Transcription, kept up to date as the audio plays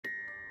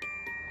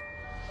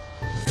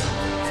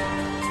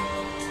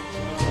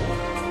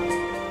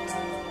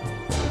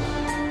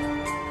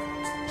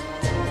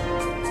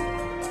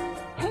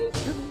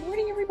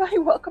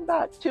everybody, welcome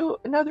back to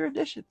another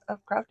edition of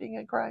Crafting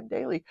and Crime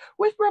Daily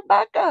with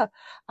Rebecca.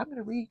 I'm going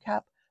to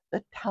recap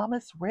the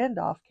Thomas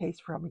Randolph case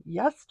from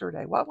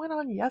yesterday. What went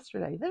on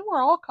yesterday? Then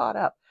we're all caught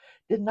up.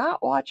 Did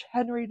not watch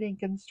Henry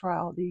Dinkins'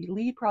 trial. The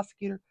lead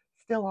prosecutor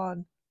still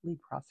on lead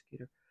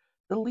prosecutor.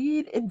 The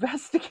lead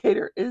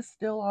investigator is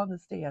still on the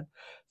stand.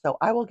 So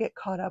I will get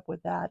caught up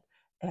with that,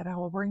 and I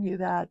will bring you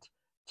that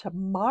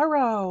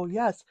tomorrow.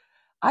 Yes.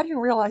 I didn't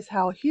realize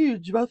how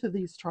huge both of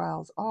these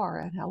trials are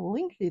and how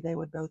lengthy they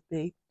would both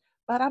be,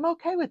 but I'm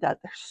okay with that.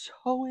 They're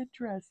so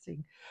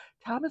interesting.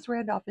 Thomas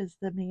Randolph is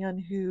the man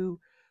who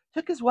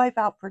took his wife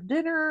out for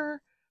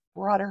dinner,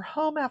 brought her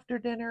home after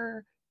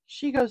dinner.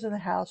 She goes in the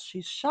house.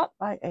 She's shot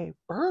by a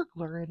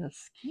burglar in a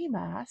ski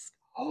mask.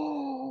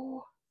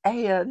 Oh,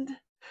 and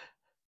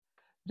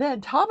then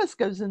Thomas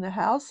goes in the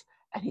house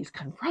and he's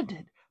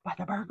confronted by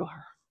the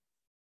burglar.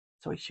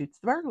 So he shoots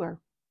the burglar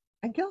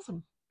and kills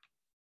him.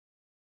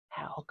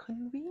 How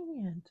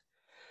convenient.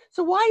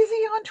 So why is he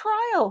on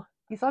trial?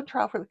 He's on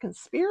trial for the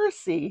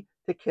conspiracy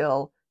to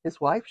kill his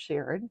wife,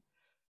 Sharon,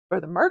 for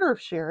the murder of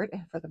Sharon,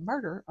 and for the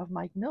murder of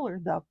Mike Miller,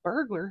 the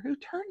burglar, who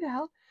turned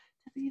out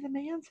to be the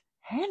man's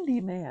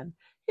handyman,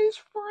 his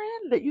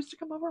friend that used to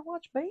come over and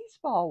watch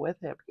baseball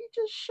with him. He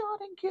just shot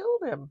and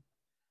killed him.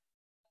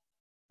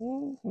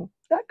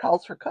 That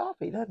calls for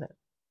coffee, doesn't it?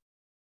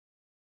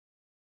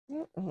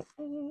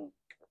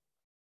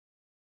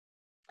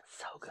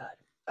 So good.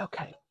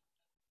 Okay.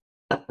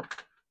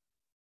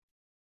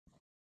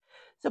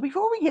 So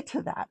before we get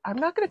to that, I'm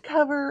not going to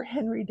cover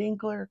Henry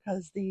Dinkler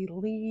because the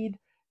lead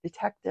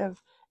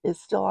detective is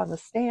still on the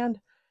stand.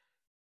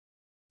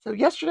 So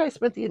yesterday I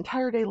spent the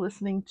entire day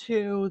listening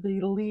to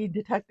the lead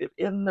detective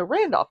in the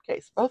Randolph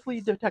case. Both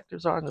lead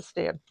detectives are on the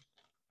stand.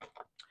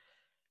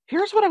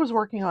 Here's what I was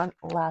working on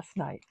last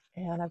night,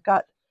 and I've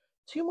got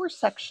 2 more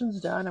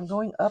sections done. I'm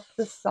going up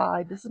the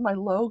side. This is my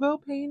logo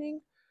painting.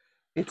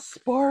 It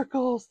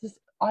sparkles.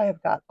 I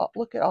have got,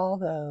 look at all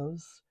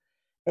those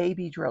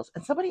AB drills.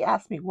 And somebody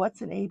asked me,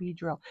 what's an AB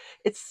drill?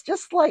 It's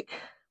just like,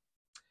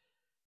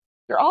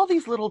 they're all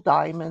these little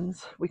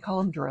diamonds. We call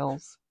them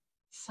drills.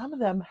 Some of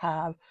them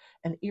have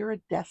an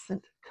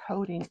iridescent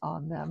coating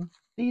on them.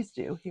 These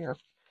do here.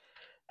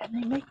 And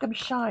they make them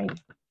shine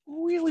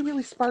really,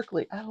 really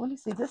sparkly. Let me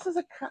see.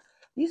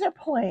 These are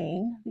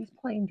plain. These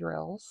plain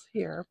drills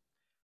here.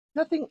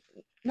 Nothing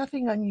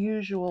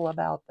unusual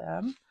about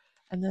them.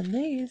 And then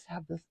these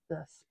have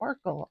the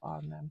sparkle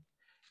on them.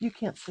 You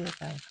can't see it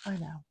though. I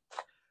know.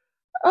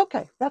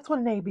 Okay, that's what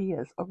an AB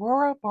is.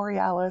 Aurora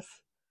Borealis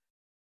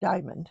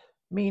diamond,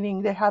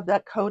 meaning they have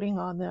that coating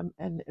on them,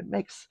 and it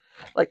makes,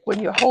 like, when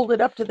you hold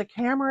it up to the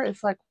camera,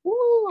 it's like,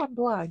 woo, I'm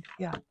blind.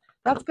 Yeah,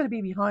 that's going to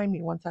be behind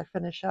me once I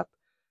finish up.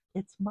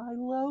 It's my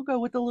logo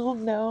with the little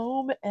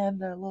gnome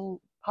and the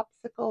little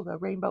popsicle, the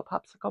rainbow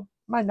popsicle,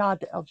 my nod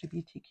to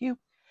LGBTQ.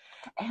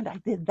 And I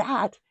did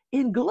that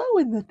in glow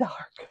in the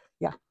dark.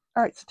 Yeah.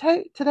 All right,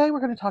 so today we're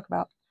going to talk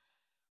about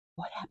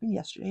what happened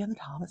yesterday in the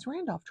Thomas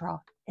Randolph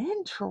trial.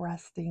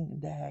 Interesting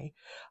day.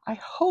 I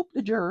hope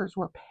the jurors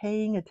were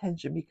paying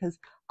attention, because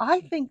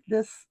I think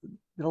the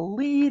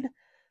lead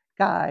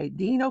guy,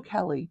 Dean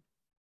O'Kelly,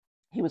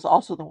 he was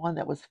also the one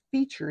that was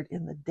featured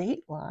in the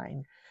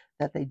Dateline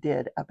that they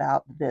did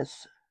about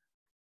this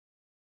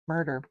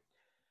murder.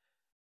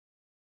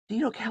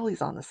 Dean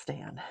O'Kelly's on the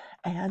stand,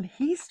 and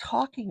he's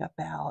talking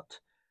about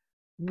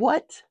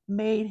what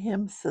made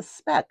him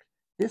suspect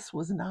this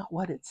was not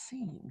what it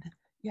seemed.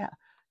 Yeah,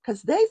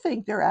 because they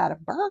think they're at a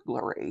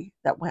burglary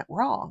that went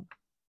wrong.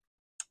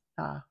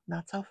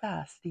 Not so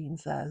fast, Dean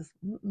says.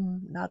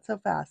 Not so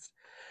fast.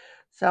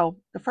 So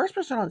the first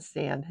person on the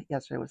stand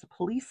yesterday was a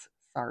police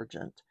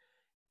sergeant.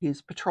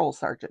 He's patrol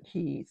sergeant.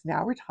 He's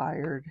now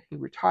retired. He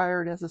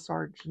retired as a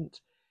sergeant,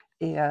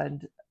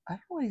 and I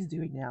don't know what he's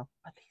doing now,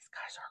 but these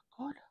guys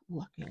are good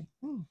looking.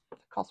 It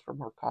calls for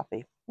more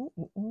coffee.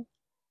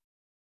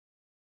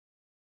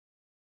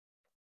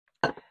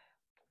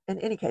 In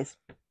any case,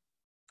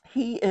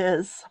 he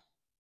is.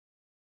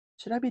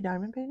 Should I be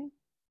diamond painting?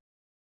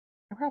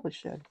 I probably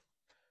should.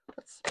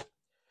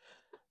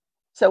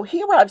 So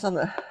he arrives on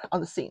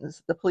the scene,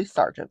 the police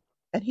sergeant,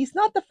 and he's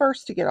not the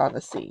first to get on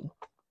the scene.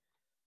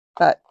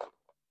 But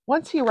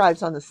once he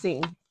arrives on the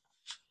scene,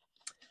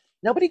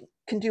 nobody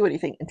can do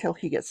anything until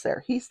he gets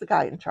there. He's the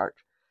guy in charge.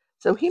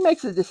 So he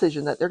makes a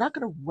decision that they're not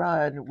going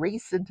to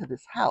race into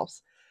this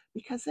house,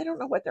 because they don't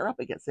know what they're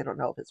up against. They don't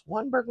know if it's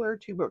 1 burglar or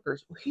 2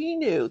 burglars. He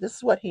knew, this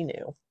is what he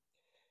knew.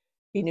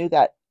 He knew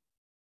that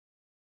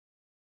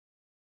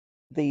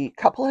the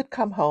couple had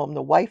come home,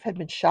 the wife had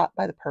been shot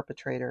by the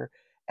perpetrator,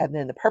 and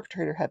then the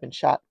perpetrator had been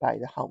shot by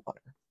the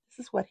homeowner.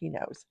 This is what he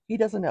knows. He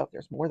doesn't know if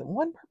there's more than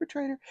 1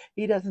 perpetrator.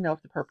 He doesn't know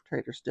if the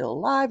perpetrator's still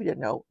alive. He doesn't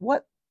know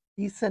what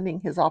he's sending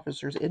his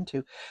officers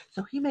into.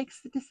 So he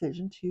makes the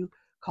decision to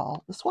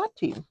call the SWAT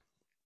team.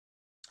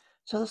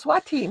 So the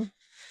SWAT team,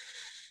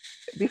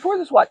 before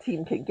the SWAT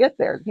team can get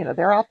there,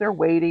 they're out there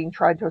waiting,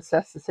 trying to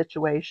assess the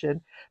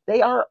situation.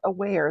 They are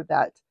aware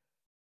that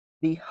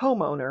the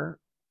homeowner,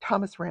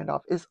 Thomas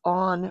Randolph, is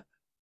on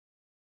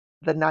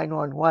the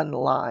 911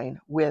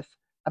 line with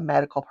a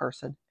medical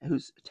person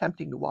who's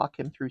attempting to walk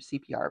him through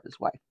CPR of his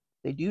wife.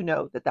 They do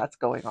know that that's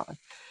going on,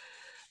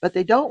 but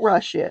they don't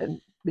rush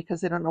in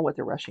because they don't know what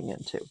they're rushing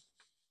into.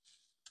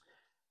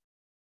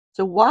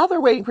 So while they're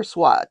waiting for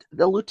SWAT,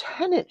 the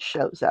lieutenant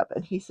shows up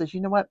and he says,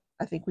 "You know what?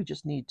 I think we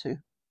just need to.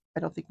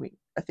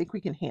 I think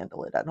we can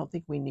handle it. I don't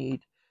think we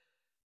need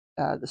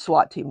the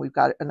SWAT team. We've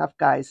got enough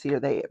guys here."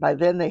 By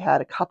then they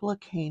had a couple of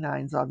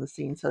canines on the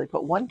scene, so they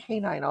put one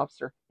canine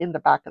officer in the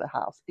back of the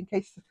house in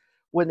case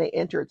when they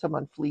entered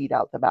someone fled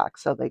out the back.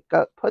 So they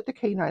put the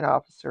canine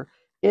officer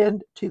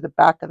into the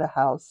back of the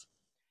house.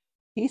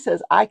 He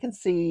says, "I can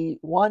see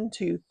 1,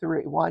 2,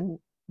 3.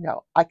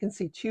 I can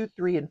see 2,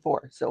 3, and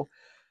 4." So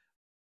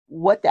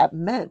what that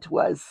meant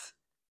was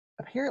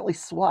apparently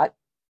SWAT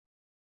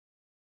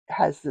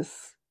has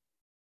this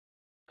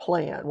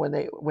plan when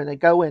they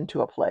go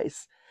into a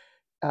place.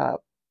 The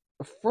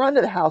front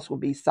of the house will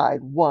be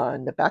side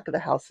 1, the back of the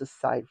house is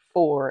side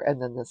 4,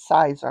 and then the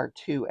sides are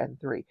 2 and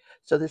 3.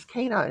 So this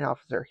canine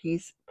officer,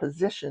 he's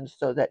positioned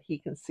so that he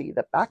can see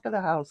the back of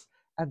the house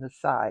and the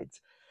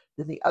sides.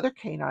 Then the other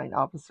canine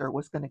officer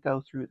was going to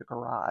go through the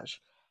garage.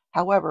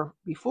 However,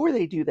 before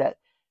they do that,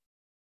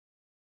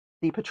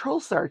 the patrol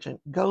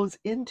sergeant goes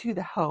into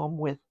the home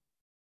with,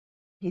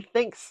 he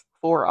thinks,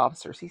 4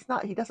 officers. He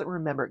doesn't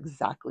remember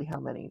exactly how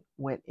many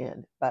went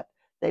in, but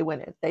they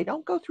went in. They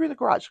don't go through the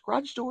garage. The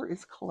garage door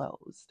is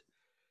closed.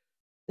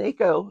 They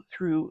go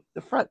through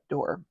the front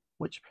door,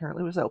 which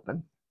apparently was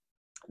open.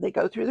 They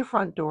go through the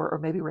front door, or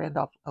maybe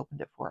Randolph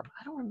opened it for them.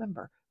 I don't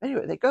remember.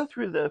 Anyway, they go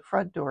through the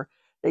front door.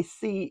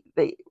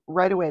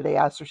 Right away they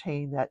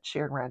ascertain that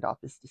Sharon Randolph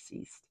is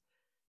deceased.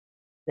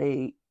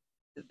 They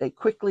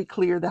quickly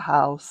clear the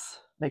house,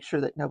 make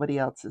sure that nobody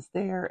else is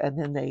there, and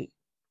then they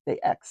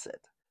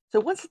exit. So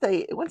once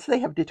they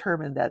have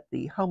determined that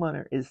the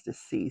homeowner is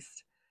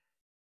deceased,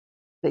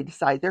 they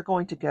decide they're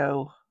going to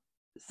go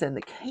send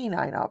the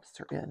canine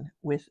officer in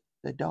with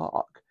the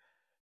dog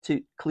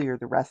to clear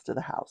the rest of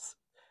the house.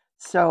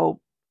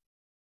 So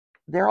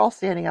they're all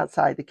standing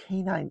outside. The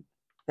canine,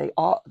 they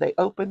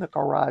open the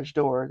garage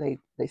door.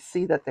 They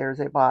see that there's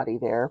a body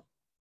there.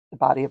 The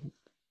body of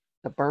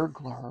the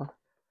burglar,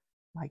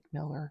 Mike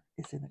Miller,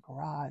 is in the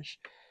garage.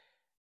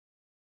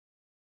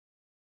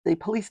 The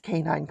police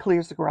canine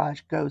clears the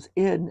garage, goes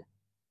in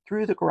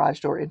through the garage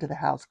door into the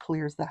house,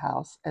 clears the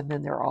house, and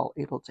then they're all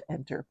able to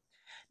enter.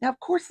 Now, of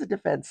course, the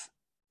defense,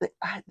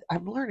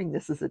 I'm learning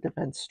this is a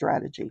defense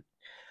strategy.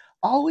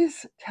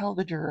 Always tell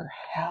the juror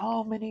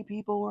how many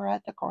people were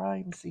at the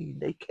crime scene.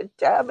 They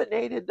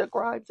contaminated the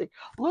crime scene.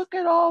 Look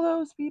at all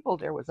those people.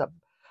 There was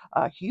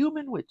a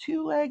human with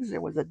 2 legs.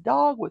 There was a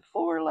dog with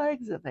 4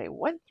 legs, and they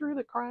went through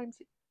the crime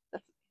scene.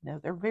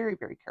 They're very,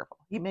 very careful.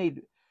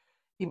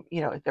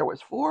 There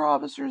was 4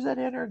 officers that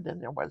entered. Then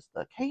there was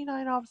the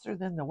canine officer.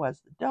 Then there was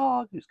the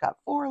dog who's got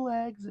 4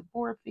 legs and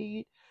 4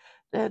 feet.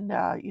 Then,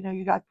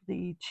 you got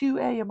the 2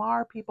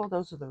 AMR people.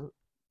 Those are the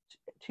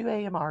 2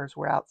 AMRs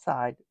were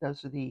outside.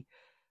 Those are the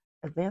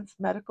advanced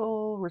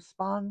medical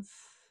response.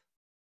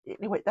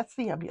 Anyway, that's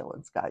the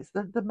ambulance guys,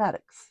 the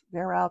medics.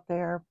 They're out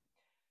there.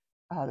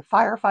 The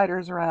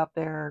firefighters are out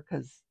there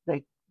because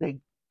they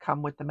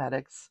come with the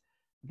medics.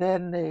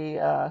 Then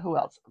who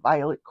else?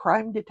 Violent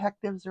crime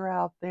detectives are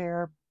out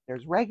there.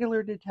 There's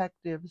regular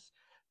detectives.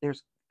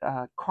 There's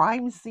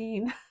crime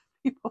scene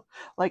people.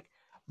 Like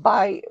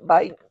by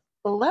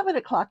 11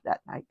 o'clock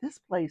that night, this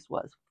place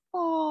was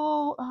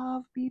full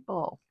of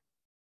people.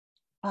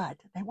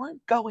 But they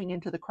weren't going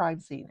into the crime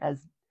scene,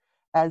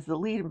 as the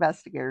lead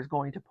investigator is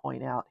going to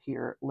point out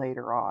here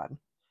later on.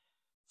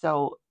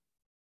 So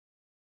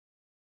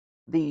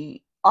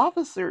the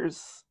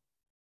officers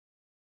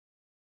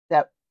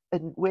that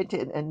went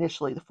in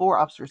initially, the 4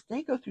 officers,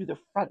 they go through the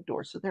front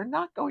door. So they're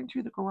not going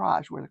through the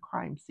garage where the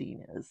crime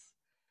scene is,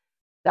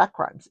 that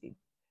crime scene.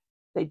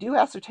 They do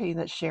ascertain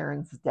that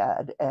Sharon's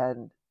dead,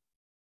 and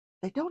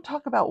they don't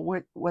talk about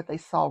what they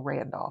saw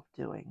Randolph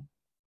doing.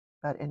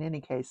 But in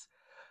any case,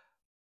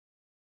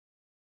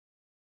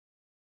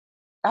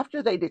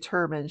 after they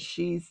determine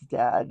she's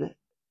dead,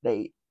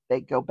 they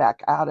go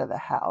back out of the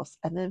house,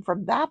 and then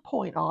from that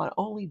point on,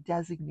 only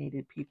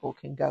designated people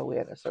can go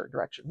in a certain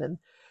direction.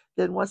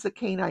 Then once the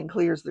canine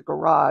clears the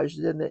garage,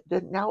 then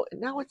now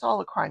it's all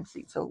a crime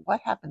scene. So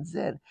what happens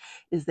then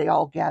is they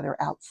all gather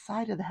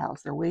outside of the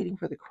house. They're waiting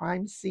for the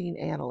crime scene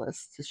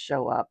analysts to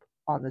show up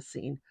on the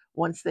scene.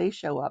 Once they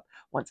show up,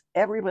 once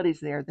everybody's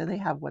there, then they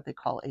have what they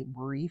call a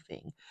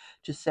briefing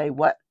to say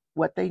what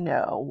they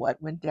know,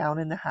 what went down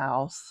in the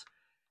house,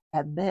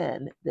 and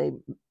then they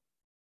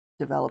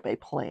develop a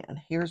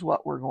plan. Here's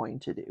what we're going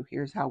to do.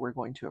 Here's how we're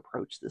going to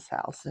approach this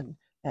house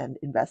and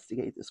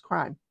investigate this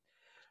crime.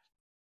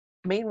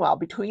 Meanwhile,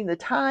 between the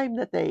time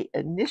that they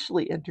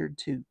initially entered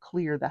to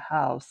clear the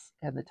house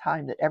and the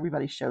time that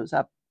everybody shows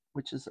up,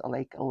 which is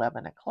like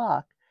 11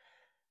 o'clock,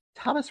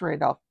 Thomas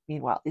Randolph,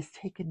 meanwhile, is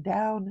taken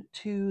down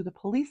to the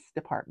police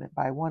department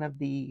by one of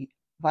the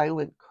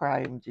violent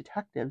crime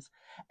detectives,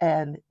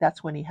 and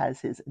that's when he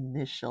has his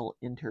initial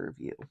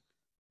interview.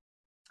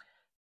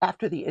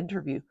 After the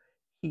interview,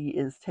 he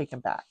is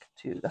taken back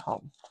to the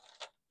home.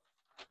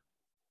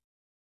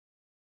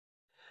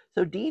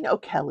 So Dean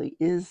O'Kelly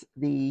is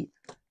the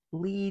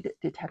lead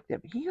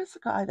detective. He is the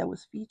guy that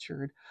was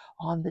featured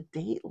on the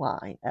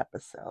Dateline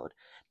episode.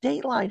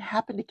 Dateline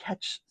happened to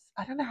catch,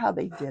 I don't know how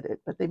they did it,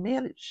 but they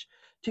managed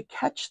to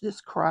catch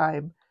this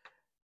crime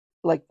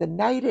like the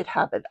night it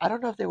happened. I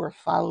don't know if they were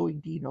following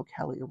Dean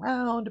O'Kelly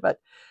around, but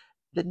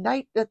the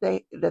night that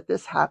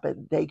this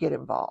happened, they get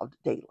involved,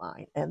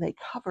 Dateline, and they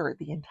cover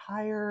the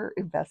entire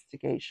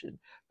investigation,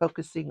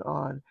 focusing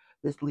on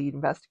this lead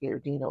investigator,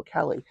 Dean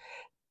O'Kelly.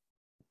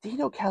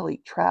 Dean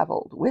O'Kelly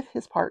traveled with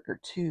his partner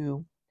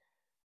to,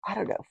 I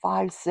don't know,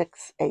 5,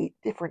 6, 8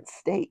 different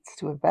states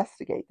to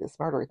investigate this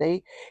murder.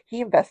 He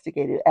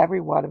investigated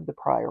every one of the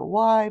prior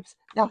wives.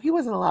 Now, he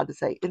wasn't allowed to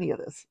say any of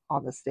this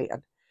on the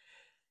stand.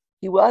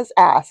 He was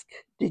asked,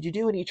 "Did you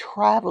do any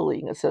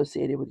traveling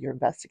associated with your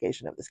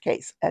investigation of this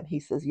case?" And he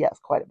says, "Yes,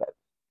 quite a bit."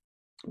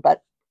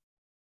 But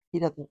he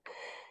doesn't.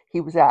 He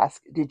was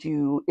asked, "Did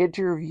you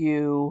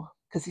interview?"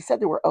 Because he said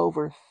there were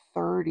over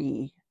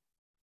 30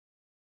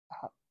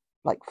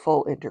 like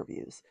full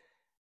interviews.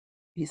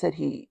 He said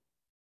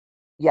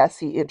yes,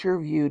 he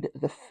interviewed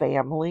the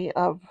family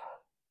of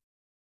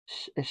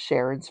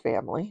Sharon's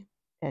family,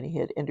 and he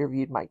had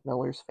interviewed Mike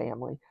Miller's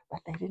family,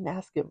 but they didn't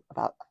ask him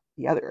about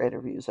the other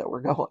interviews that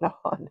were going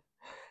on.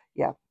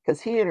 Yeah,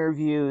 because he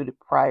interviewed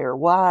prior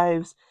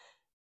wives.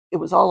 It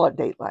was all on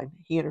Dateline.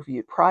 He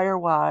interviewed prior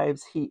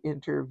wives. He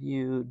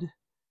interviewed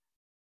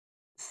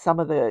some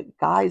of the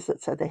guys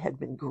that said they had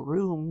been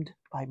groomed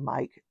by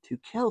Mike to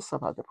kill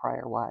some of the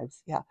prior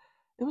wives. Yeah,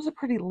 it was a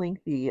pretty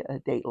lengthy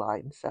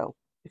Dateline. So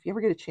if you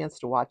ever get a chance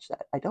to watch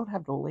that, I don't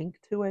have the link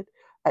to it.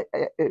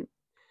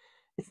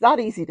 It's not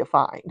easy to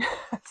find.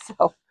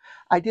 So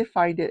I did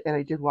find it and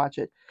I did watch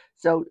it.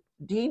 So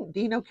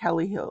Dean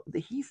O'Kelly,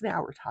 he's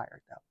now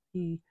retired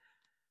though.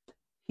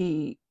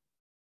 He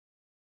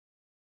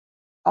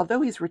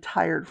although he's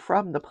retired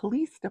from the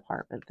police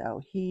department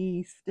though,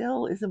 he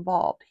still is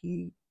involved.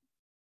 He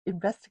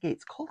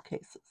investigates cold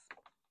cases.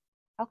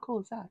 How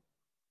cool is that?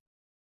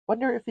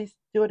 Wonder if he's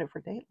doing it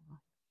for Dateline.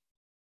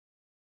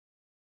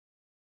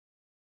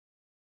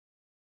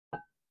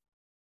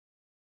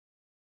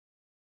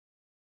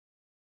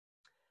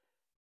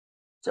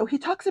 So he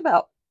talks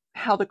about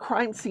how the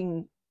crime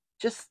scene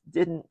just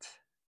didn't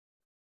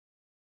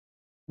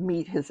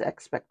meet his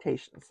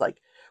expectations. Like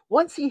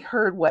once he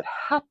heard what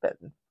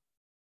happened,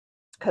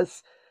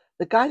 because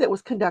the guy that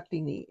was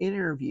conducting the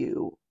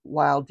interview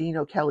while Dean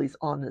O'Kelly's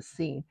on the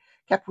scene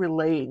kept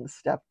relaying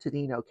stuff to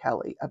Dean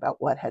O'Kelly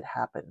about what had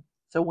happened.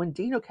 So when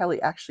Dean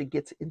O'Kelly actually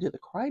gets into the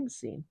crime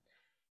scene,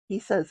 he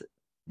says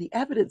the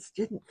evidence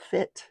didn't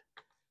fit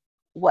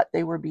what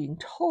they were being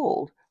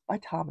told by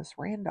Thomas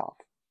Randolph.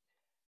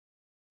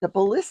 The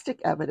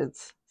ballistic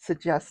evidence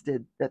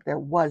suggested that there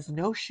was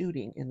no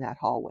shooting in that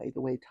hallway,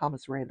 the way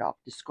Thomas Randolph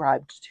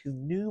described to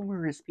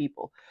numerous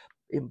people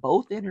in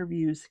both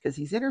interviews, because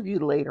he's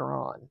interviewed later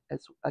on,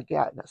 as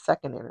again, a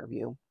second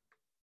interview,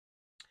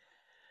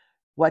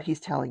 what he's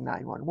telling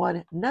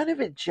 911. None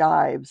of it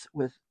jives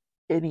with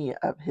any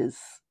of his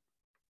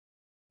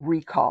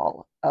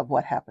recall of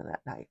what happened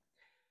that night.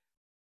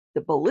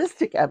 The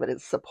ballistic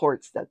evidence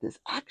supports that this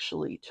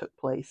actually took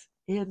place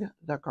in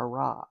the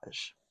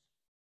garage.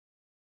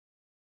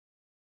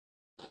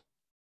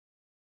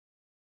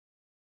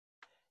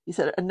 He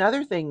said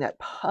another thing that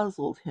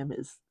puzzled him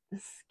is the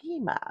ski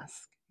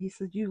mask. He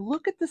said, you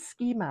look at the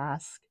ski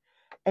mask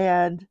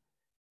and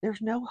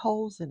there's no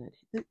holes in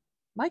it.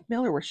 Mike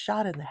Miller was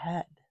shot in the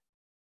head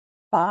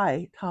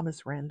by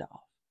Thomas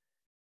Randolph.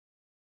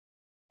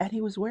 And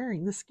he was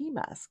wearing the ski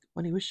mask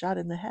when he was shot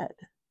in the head.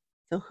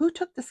 So who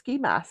took the ski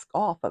mask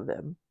off of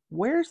him?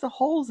 Where's the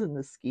holes in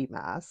the ski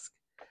mask?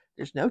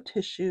 There's no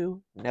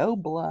tissue, no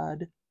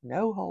blood,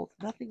 no holes,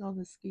 nothing on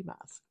the ski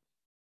mask.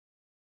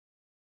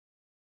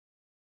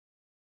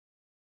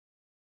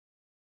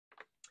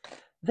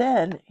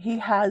 Then he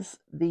has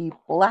the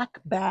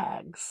black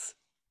bags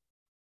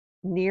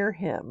near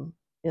him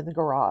in the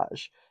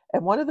garage.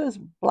 And one of those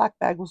black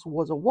bags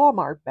was a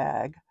Walmart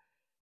bag.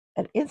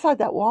 And inside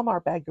that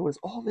Walmart bag, there was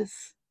all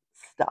this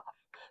stuff.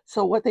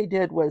 So what they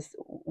did was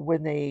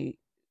when they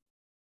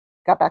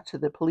got back to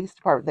the police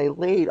department, they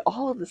laid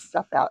all of this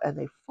stuff out and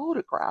they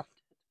photographed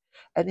it.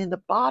 And in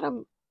the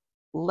bottom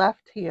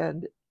left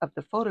hand of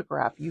the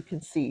photograph, you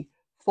can see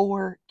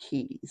 4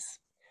 keys.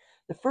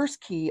 The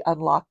first key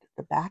unlocked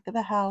the back of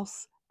the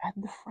house and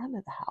the front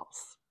of the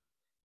house.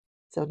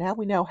 So now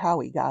we know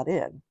how he got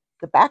in.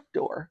 The back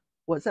door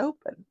was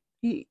open.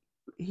 He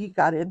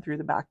got in through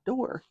the back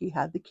door. He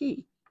had the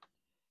key.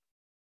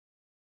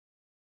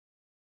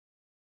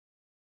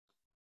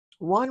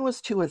 One was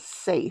to a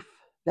safe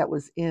that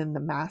was in the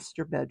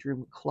master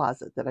bedroom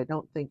closet that I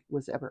don't think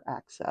was ever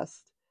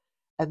accessed.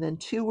 And then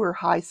 2 were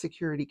high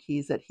security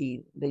keys that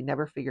they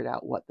never figured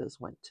out what those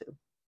went to.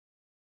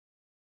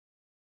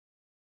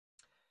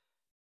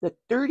 The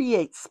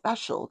 .38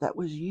 special that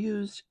was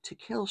used to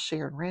kill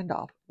Sharon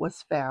Randolph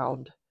was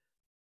found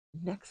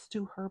next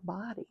to her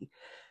body.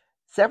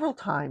 Several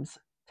times,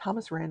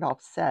 Thomas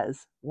Randolph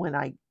says, when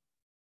I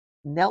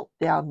knelt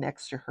down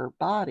next to her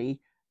body,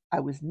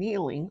 I was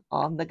kneeling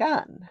on the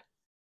gun.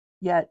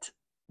 Yet,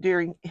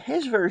 during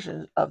his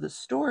version of the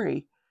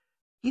story,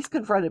 he's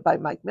confronted by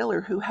Mike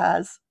Miller, who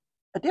has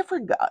a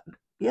different gun.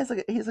 He has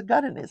a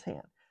gun in his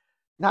hand.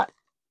 Not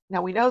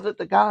Now we know that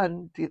the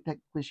gun that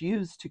was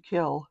used to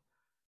kill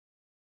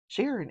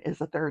Sharon is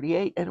a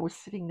 38, and it was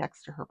sitting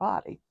next to her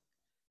body.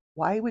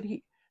 Why would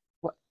he?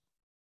 What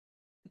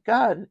the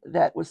gun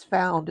that was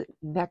found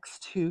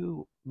next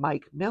to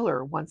Mike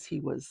Miller once he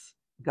was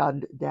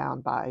gunned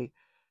down by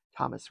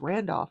Thomas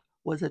Randolph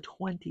was a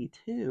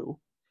 22,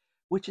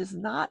 which is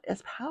not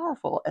as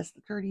powerful as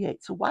the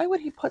 38. So why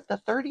would he put the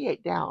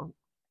 38 down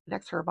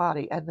next to her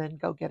body and then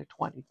go get a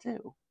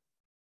 22?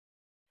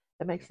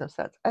 It makes no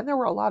sense. And there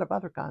were a lot of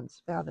other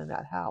guns found in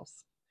that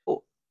house.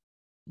 Oh,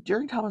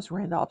 during Thomas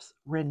Randolph's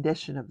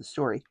rendition of the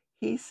story,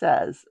 he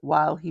says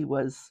while he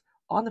was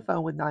on the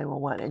phone with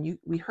 911, and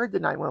we heard the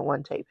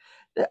 911 tape,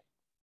 that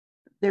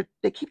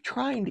they keep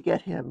trying to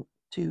get him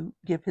to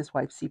give his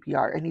wife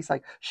CPR, and he's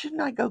like,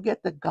 "Shouldn't I go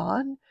get the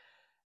gun?"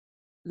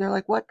 They're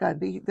like, "What gun?"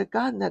 The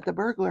gun that the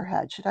burglar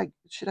had. Should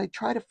I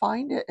try to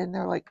find it? And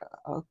they're like,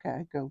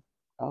 "Okay, go."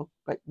 Oh,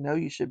 but no,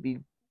 you should be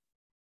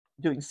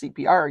doing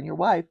CPR on your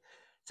wife.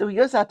 So he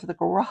goes out to the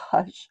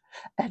garage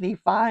and he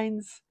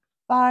finds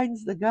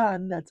the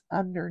gun that's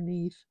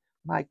underneath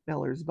Mike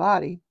Miller's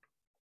body.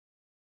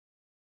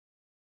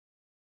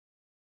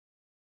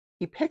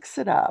 He picks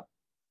it up.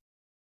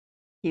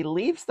 He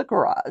leaves the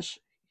garage.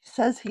 He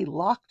says he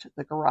locked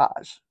the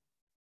garage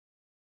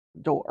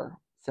door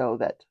so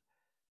that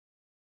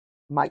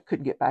Mike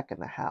couldn't get back in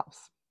the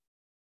house.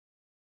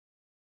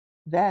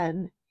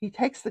 Then he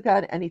takes the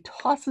gun and he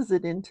tosses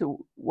it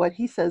into what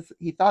he says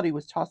he thought he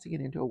was tossing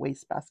it into a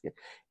wastebasket.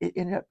 It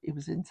ended up, it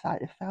was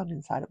found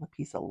inside of a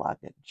piece of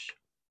luggage.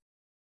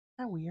 Isn't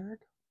that weird?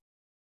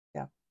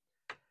 Yeah.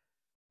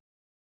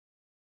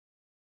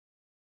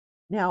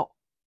 Now,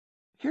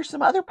 here's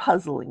some other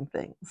puzzling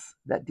things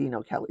that Dean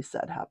O'Kelly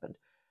said happened.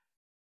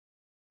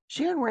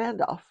 Sharon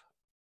Randolph,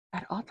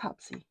 at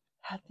autopsy,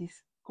 had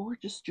these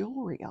gorgeous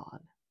jewelry on.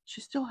 She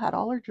still had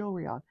all her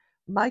jewelry on.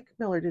 Mike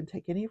Miller didn't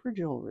take any of her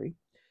jewelry.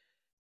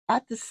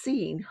 At the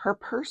scene, her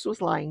purse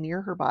was lying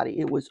near her body.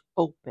 It was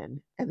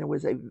open, and there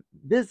was a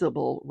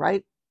visible,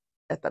 right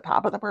at the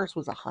top of the purse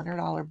was a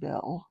 $100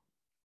 bill.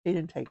 He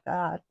didn't take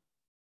that.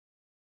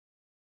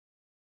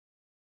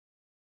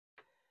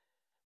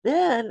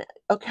 Then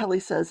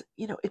O'Kelly says,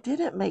 it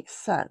didn't make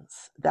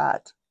sense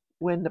that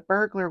when the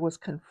burglar was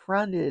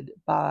confronted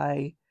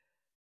by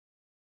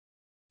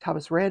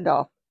Thomas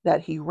Randolph,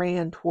 that he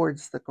ran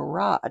towards the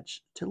garage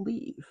to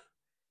leave.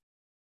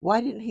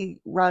 Why didn't he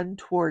run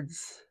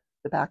towards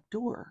the back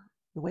door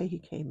the way he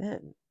came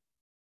in?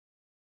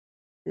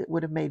 It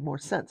would have made more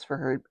sense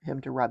for him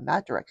to run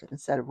that direction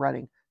instead of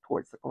running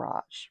towards the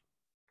garage.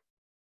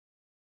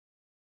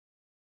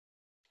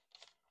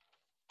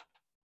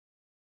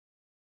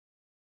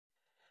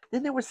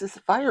 Then there was this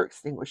fire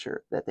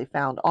extinguisher that they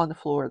found on the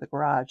floor of the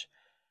garage,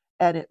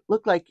 and it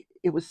looked like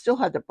it still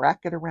had the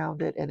bracket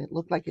around it, and it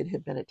looked like it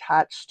had been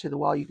attached to the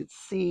wall. You could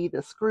see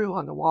the screw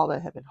on the wall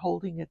that had been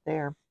holding it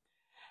there.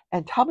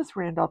 And Thomas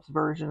Randolph's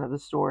version of the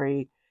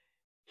story,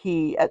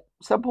 he at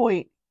some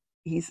point,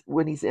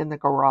 when he's in the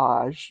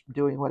garage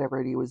doing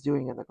whatever he was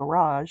doing in the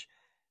garage,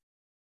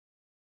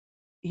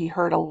 he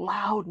heard a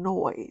loud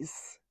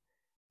noise,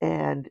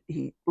 and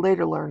he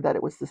later learned that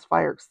it was this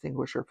fire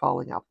extinguisher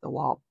falling off the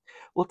wall.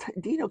 Well,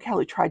 Dean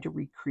O'Kelly tried to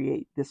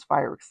recreate this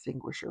fire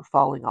extinguisher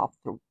falling off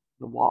the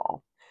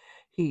wall.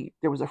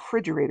 There was a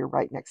refrigerator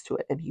right next to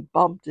it, and he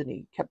bumped and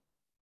he kept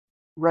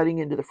running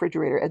into the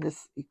refrigerator, and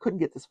he couldn't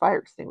get this fire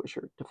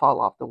extinguisher to fall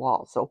off the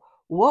wall. So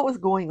what was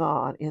going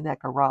on in that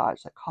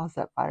garage that caused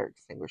that fire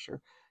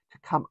extinguisher to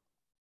come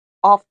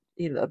off,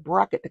 the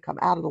bracket to come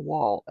out of the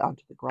wall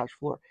onto the garage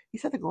floor? He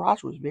said the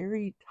garage was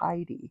very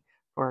tidy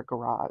for a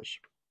garage,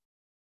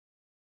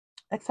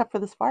 except for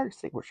this fire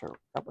extinguisher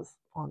that was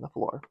on the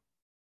floor.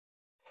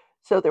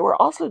 So there were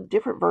also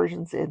different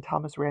versions in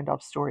Thomas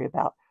Randolph's story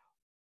about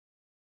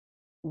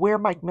where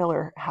Mike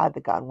Miller had the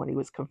gun when he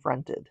was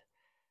confronted.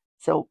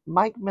 So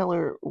Mike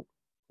Miller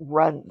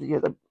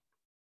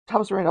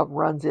Thomas Randolph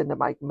runs into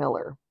Mike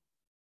Miller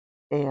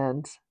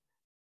and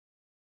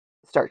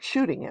starts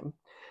shooting him.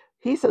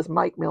 He says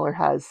Mike Miller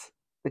has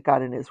the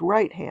gun in his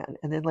right hand,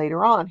 and then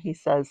later on he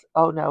says,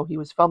 "Oh no, he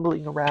was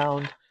fumbling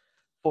around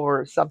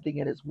for something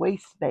in his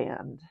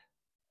waistband."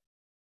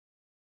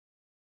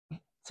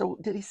 So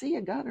did he see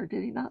a gun or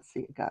did he not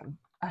see a gun?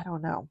 I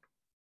don't know.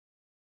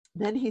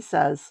 Then he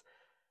says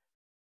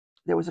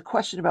there was a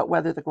question about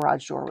whether the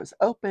garage door was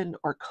open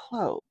or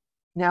closed.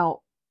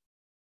 Now,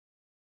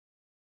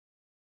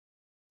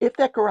 if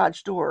that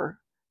garage door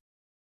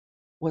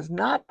was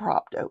not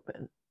propped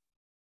open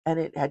and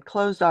it had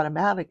closed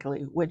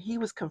automatically, when he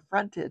was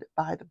confronted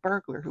by the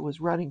burglar who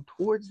was running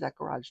towards that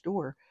garage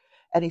door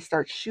and he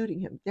starts shooting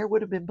him, there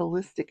would have been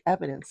ballistic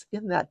evidence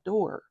in that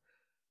door,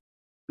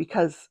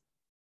 because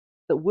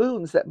the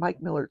wounds that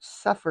Mike Miller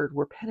suffered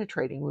were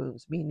penetrating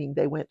wounds, meaning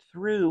they went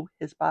through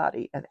his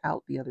body and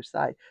out the other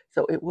side.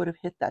 So it would have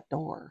hit that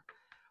door.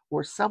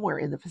 or somewhere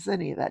in the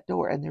vicinity of that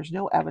door, and there's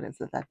no evidence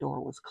that that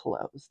door was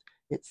closed.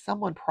 It's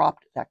someone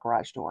propped that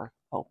garage door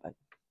open.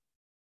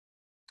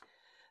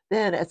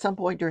 Then at some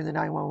point during the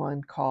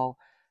 911 call,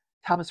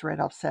 Thomas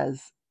Randolph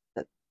says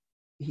that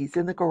he's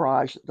in the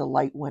garage, the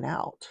light went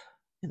out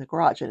in the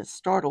garage, and it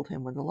startled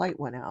him when the light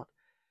went out.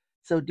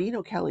 So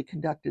Dino Kelly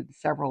conducted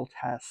several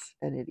tests,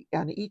 and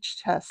on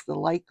each test, the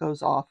light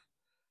goes off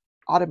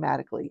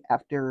automatically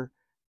after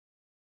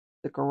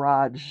the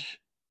garage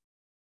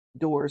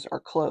doors are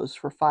closed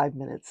for 5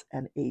 minutes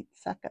and 8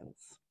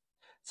 seconds.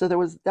 So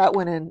that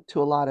went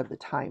into a lot of the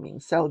timing.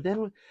 So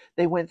then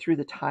they went through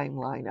the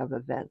timeline of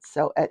events.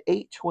 So at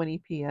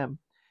 8:20 p.m.,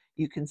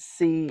 you can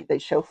see they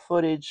show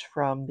footage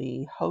from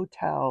the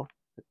hotel,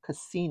 the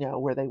casino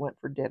where they went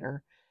for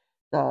dinner,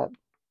 the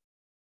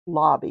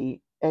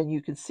lobby, and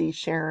you can see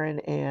Sharon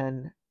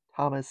and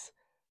Thomas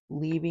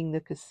leaving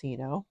the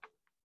casino.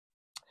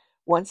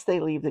 Once they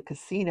leave the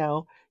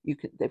casino,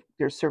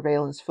 there's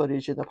surveillance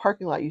footage in the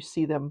parking lot. You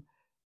see them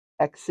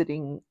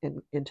exiting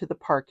into the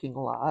parking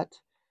lot.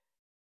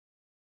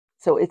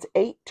 So it's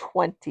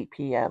 8:20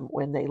 p.m.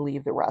 when they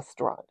leave the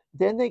restaurant.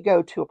 Then they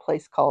go to a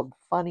place called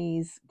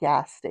Funny's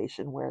gas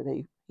station where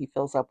he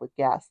fills up with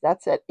gas.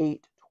 That's at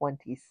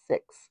 8:26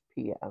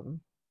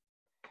 p.m.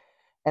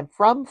 And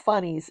from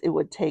Funny's, it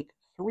would take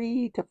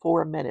 3 to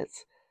 4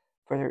 minutes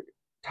for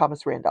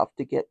Thomas Randolph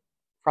to get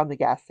from the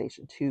gas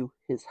station to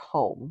his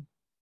home.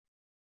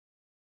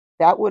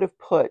 That would have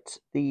put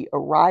the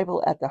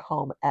arrival at the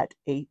home at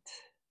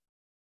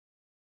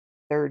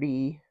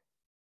 8:30,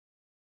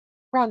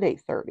 around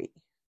 8:30.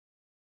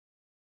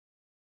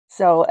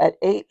 So at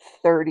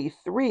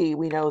 8:33,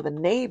 we know the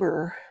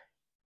neighbor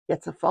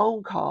gets a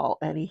phone call,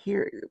 and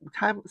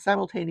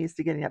simultaneous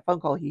to getting that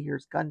phone call, he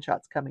hears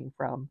gunshots coming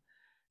from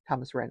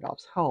Thomas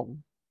Randolph's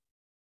home.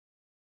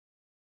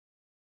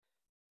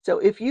 So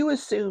if you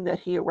assume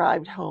that he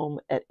arrived home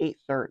at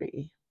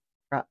 8:30,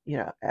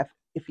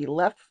 if he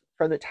left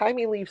from the time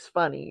he leaves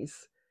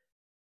Funny's,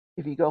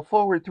 if you go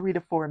forward 3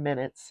 to 4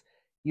 minutes,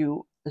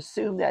 you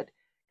assume that,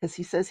 because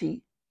he says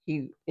he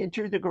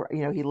entered the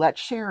garage, he let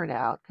Sharon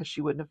out because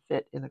she wouldn't have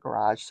fit in the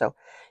garage. So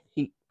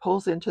he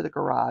pulls into the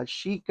garage.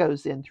 She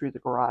goes in through the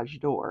garage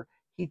door.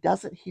 He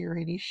doesn't hear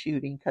any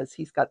shooting because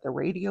he's got the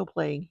radio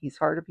playing. He's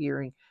hard of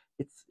hearing.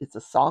 It's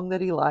a song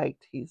that he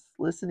liked. He's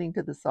listening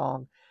to the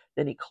song.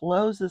 Then he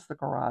closes the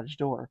garage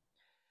door.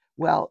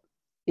 Well,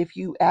 if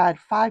you add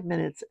 5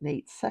 minutes and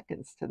 8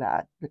 seconds to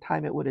that, the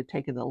time it would have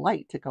taken the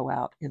light to go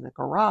out in the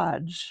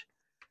garage,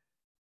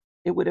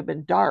 it would have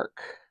been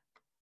dark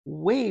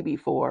way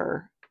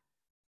before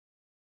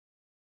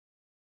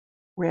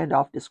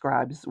Randolph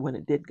describes when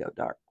it did go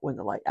dark, when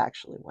the light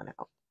actually went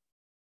out.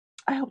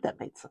 I hope that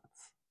made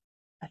sense.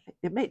 I think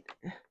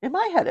in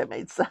my head, it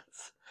made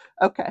sense.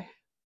 Okay.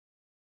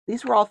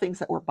 These were all things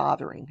that were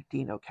bothering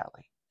Dino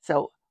Kelly.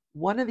 So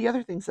one of the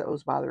other things that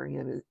was bothering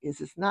him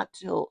is it's not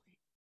till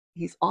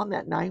he's on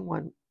that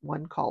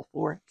 911 call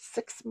for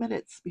 6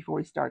 minutes before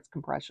he starts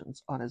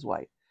compressions on his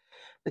wife.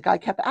 The guy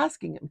kept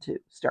asking him to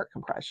start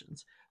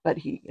compressions, but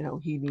he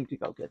needed to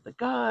go get the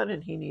gun,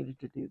 and he needed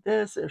to do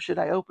this. Or should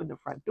I open the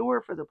front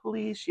door for the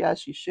police?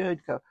 Yes, you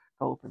should go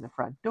open the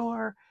front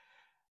door.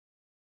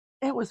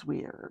 It was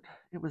weird.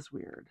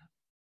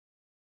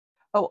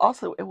 Oh,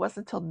 also, it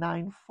wasn't until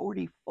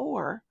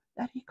 9:44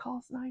 that he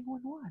calls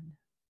 911.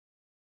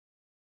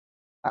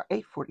 Or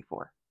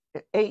 8:44.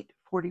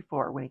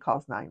 8:44 when he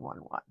calls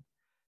 911.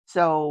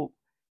 So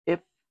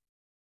if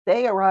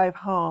they arrive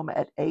home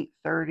at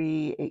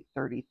 8:30,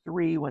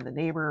 8:33 when the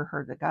neighbor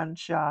heard the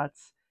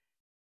gunshots,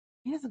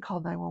 he doesn't call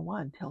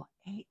 911 until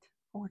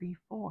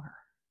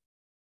 8:44.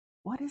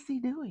 What is he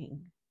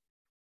doing?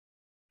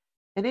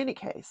 In any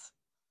case,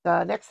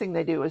 the next thing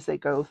they do is they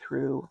go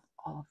through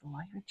all of the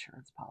life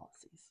insurance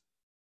policies.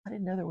 I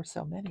didn't know there were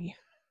so many.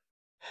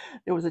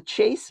 There was a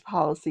Chase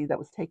policy that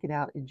was taken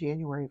out in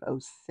January of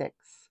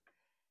 2006,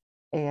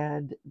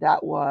 and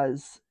that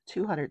was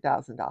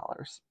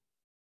 $200,000,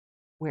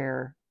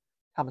 where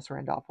Thomas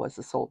Randolph was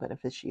the sole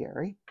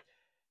beneficiary.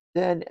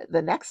 Then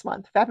the next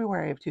month,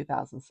 February of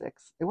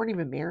 2006, they weren't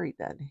even married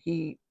then.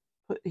 He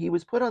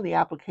was put on the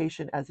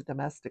application as a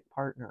domestic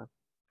partner.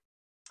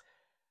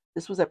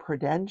 This was a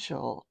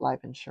Prudential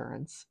life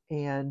insurance,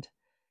 and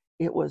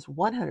it was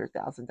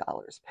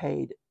 $100,000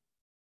 paid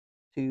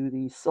to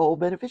the sole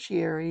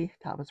beneficiary,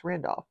 Thomas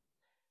Randolph.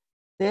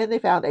 Then they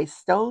found a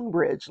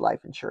Stonebridge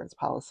life insurance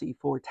policy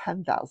for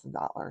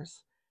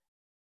 $10,000.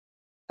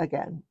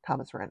 Again,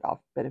 Thomas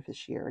Randolph,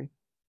 beneficiary.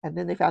 And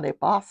then they found a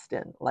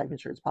Boston life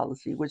insurance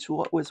policy, which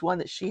was one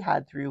that she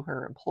had through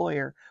her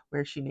employer,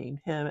 where she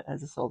named him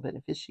as a sole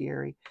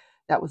beneficiary.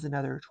 That was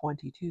another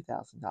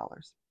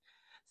 $22,000.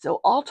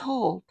 So all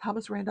told,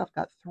 Thomas Randolph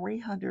got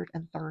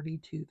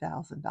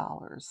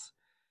 $332,000.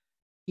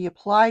 He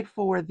applied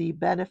for the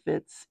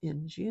benefits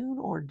in June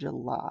or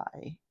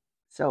July.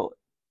 So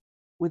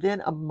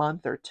within a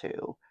month or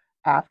two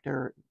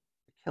after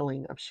the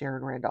killing of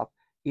Sharon Randolph,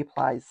 he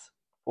applies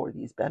for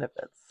these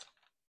benefits.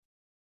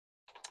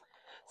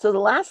 So the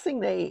last thing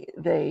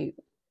they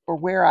or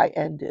where I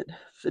ended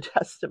the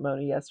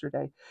testimony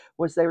yesterday,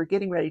 was they were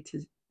getting ready to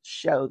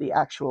show the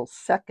actual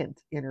second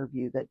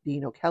interview that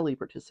Dean O'Kelly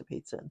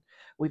participates in.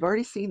 We've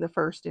already seen the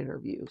first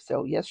interview.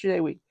 So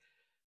yesterday we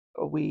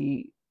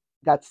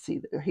got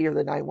to hear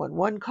the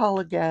 911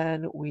 call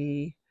again.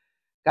 We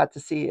got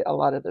to see a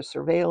lot of the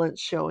surveillance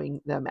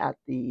showing them at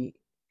the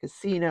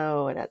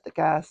casino and at the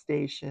gas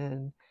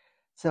station.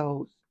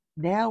 So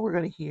now we're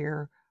going to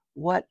hear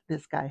what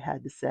this guy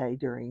had to say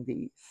during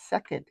the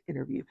second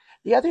interview.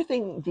 The other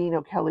thing Dean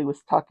O'Kelly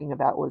was talking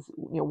about was,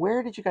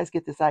 where did you guys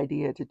get this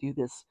idea to do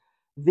this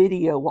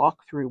video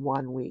walkthrough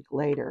 1 week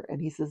later?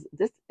 And he says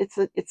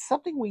it's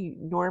something we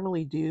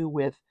normally do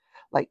with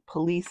like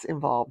police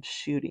involved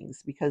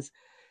shootings, because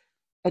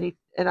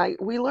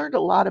we learned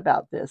a lot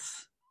about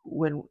this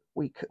when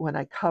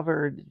I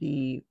covered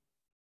the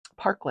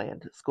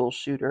Parkland school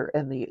shooter,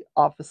 and the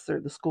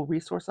school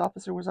resource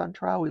officer was on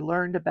trial. We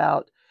learned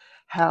about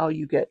how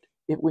you get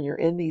it when you're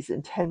in these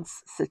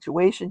intense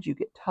situations. You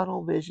get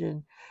tunnel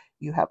vision,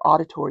 you have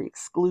auditory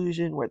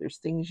exclusion, where there's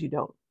things you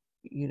don't,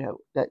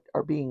 that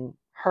are being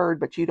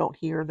heard but you don't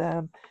hear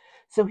them.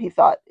 So he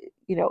thought,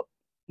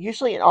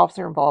 usually in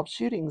officer involved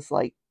shootings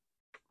like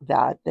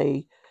that,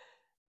 they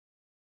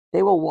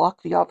will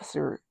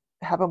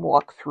have him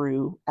walk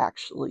through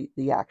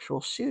the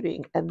actual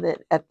shooting, and then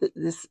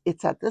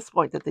it's at this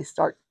point that they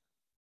start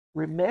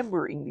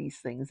remembering these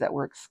things that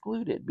were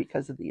excluded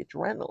because of the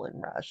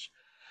adrenaline rush.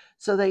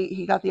 So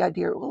he got the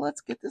idea, well, let's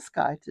get this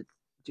guy to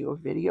do a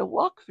video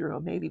walkthrough,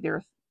 and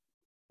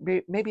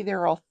maybe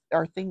there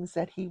are things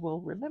that he will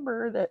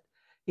remember that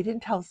he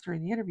didn't tell us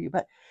during the interview.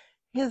 But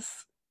his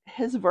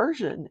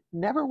version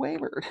never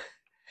wavered.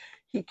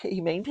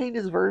 He maintained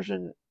his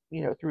version,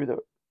 through the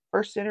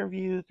first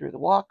interview, through the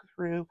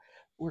walkthrough.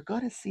 We're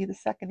going to see the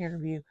second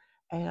interview,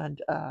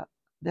 and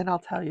then I'll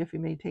tell you if he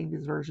maintained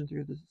his version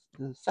through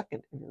the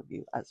second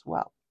interview as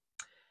well.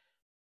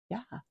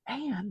 Yeah,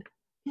 and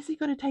is he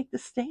going to take the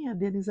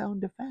stand in his own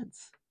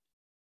defense?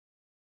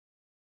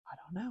 I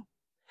don't know.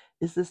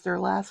 Is this their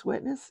last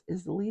witness?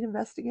 Is the lead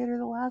investigator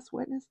the last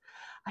witness?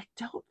 I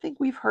don't think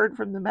we've heard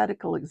from the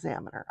medical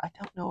examiner. I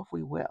don't know if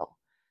we will,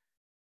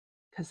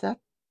 because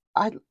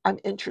I'm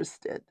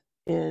interested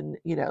in,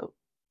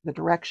 the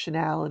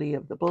directionality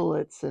of the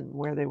bullets and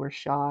where they were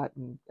shot,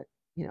 and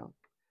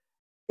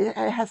it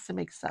has to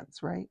make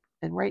sense, right?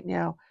 And right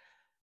now,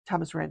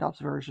 Thomas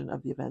Randolph's version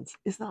of the events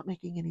is not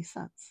making any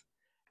sense.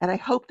 And I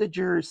hope the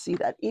jurors see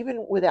that,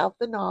 even without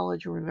the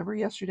knowledge. Remember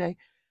yesterday,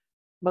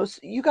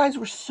 you guys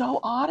were so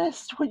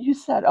honest when you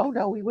said, oh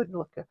no, we wouldn't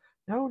look at,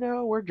 no,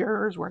 we're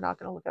jurors, we're not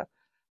going to look at.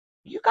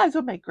 You guys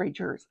would make great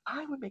jurors.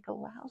 I would make a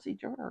lousy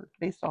juror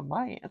based on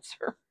my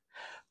answer.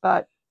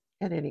 But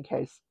in any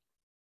case,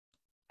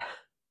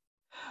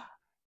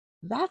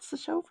 that's the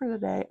show for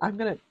today. I'm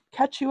going to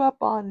catch you up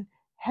on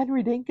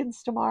Henry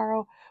Dinkins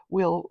tomorrow.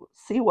 We'll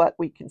see what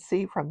we can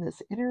see from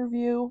this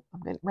interview.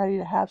 I'm getting ready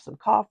to have some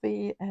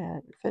coffee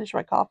and finish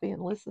my coffee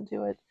and listen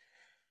to it.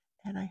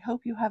 And I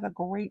hope you have a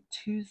great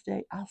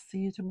Tuesday. I'll see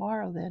you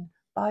tomorrow then.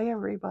 Bye,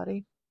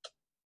 everybody.